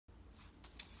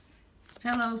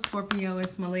Hello Scorpio,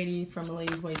 it's Maladys from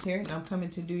Maladys Way Tarot, and I'm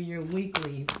coming to do your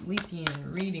weekend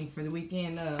reading for the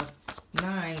weekend of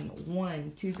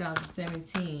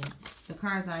 9/1/2017. The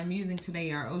cards I'm using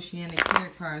today are Oceanic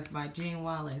Tarot cards by Jane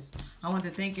Wallace. I want to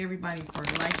thank everybody for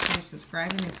liking,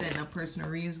 subscribing, and setting up personal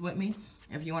readings with me.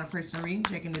 If you want a personal reading,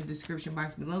 check in the description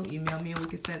box below. Email me and we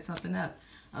can set something up.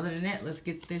 Other than that, let's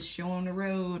get this show on the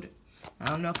road.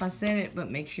 I don't know if I said it, but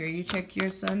make sure you check your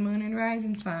sun, moon, and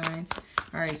rising signs.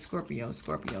 All right, Scorpio. What's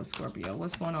going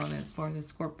on for the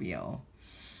Scorpio?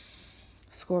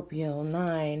 Scorpio,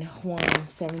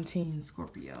 9/1/17.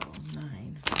 Scorpio,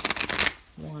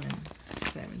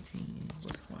 9/1/17.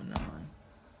 What's going on?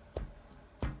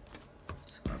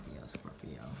 Scorpio.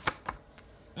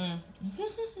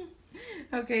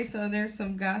 Okay, so there's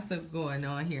some gossip going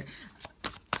on here.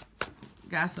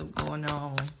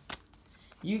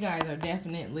 You guys are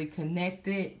definitely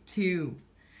connected to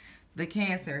the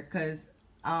Cancer, because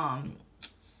I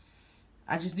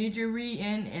just did your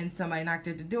reading and somebody knocked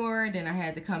at the door. Then I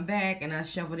had to come back and I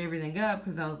shuffled everything up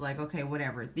because I was like, okay,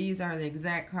 whatever. These are the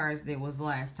exact cards that was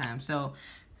last time. So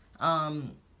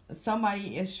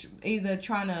somebody is either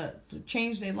trying to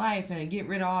change their life and get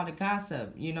rid of all the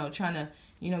gossip, trying to,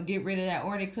 get rid of that,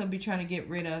 or they could be trying to get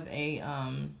rid of a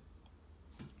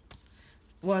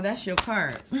well, that's your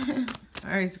card.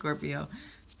 All right, Scorpio.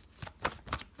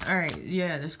 All right,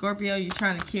 yeah, the Scorpio, you're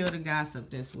trying to kill the gossip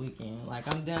this weekend. Like,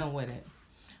 I'm done with it.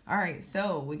 All right,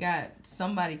 so we got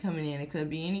somebody coming in. It could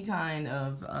be any kind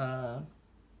of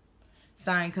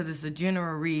sign, because it's a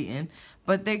general reading.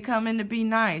 But they come in to be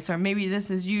nice. Or maybe this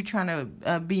is you trying to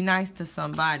be nice to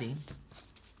somebody.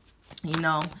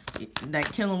 That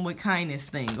kill them with kindness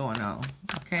thing going on.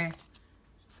 Okay?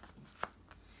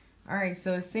 All right,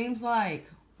 so it seems like,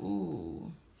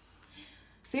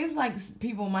 seems like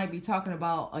people might be talking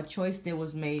about a choice that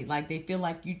was made. Like they feel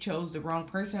like you chose the wrong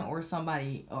person, or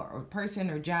somebody, or person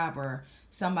or job, or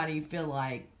somebody feel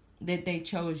like that they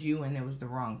chose you and it was the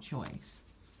wrong choice.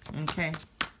 Okay?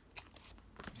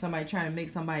 Somebody trying to make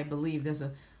somebody believe this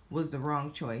was the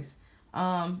wrong choice.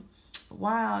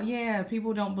 Wow, yeah,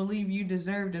 people don't believe you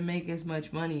deserve to make as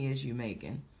much money as you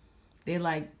making. They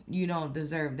like, you don't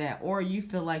deserve that. Or you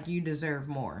feel like you deserve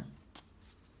more.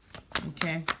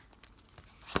 Okay?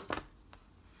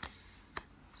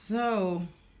 So,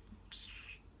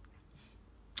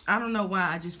 I don't know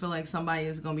why. I just feel like somebody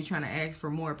is going to be trying to ask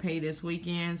for more pay this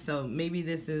weekend. So, maybe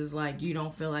this is like you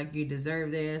don't feel like you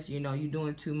deserve this. You're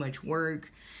doing too much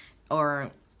work. Or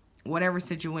whatever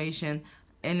situation.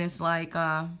 And it's like,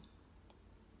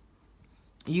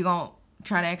 you going to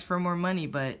try to ask for more money,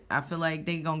 but I feel like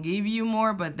they gonna give you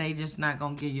more, but they just not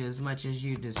gonna give you as much as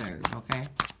you deserve.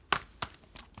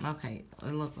 Okay,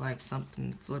 it looked like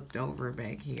something flipped over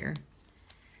back here.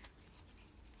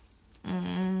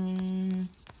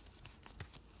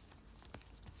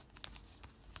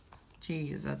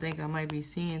 Jeez, I think I might be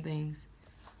seeing things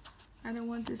I don't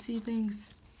want to see things.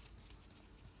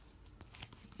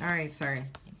 All right, sorry,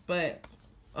 but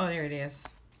oh, there it is.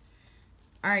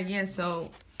 All right, yeah,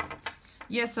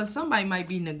 so somebody might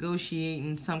be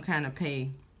negotiating some kind of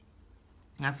pay.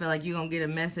 I feel like you're going to get a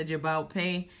message about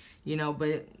pay,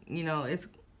 but,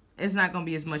 it's not going to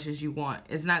be as much as you want.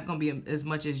 It's not going to be as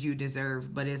much as you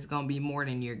deserve, but it's going to be more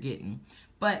than you're getting.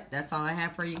 But that's all I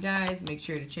have for you guys. Make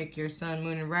sure to check your sun,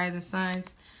 moon, and rising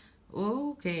signs.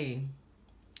 Okay.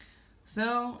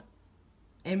 So,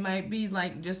 it might be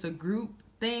like just a group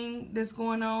thing that's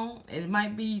going on. It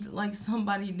might be like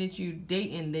somebody that you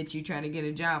dating that you try to get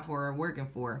a job for or working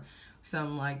for,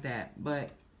 something like that.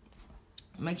 But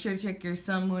make sure to check your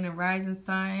sun, moon, and rising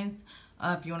signs.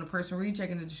 If you want a personal read, check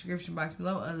in the description box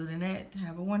below. Other than that,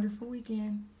 have a wonderful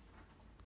weekend.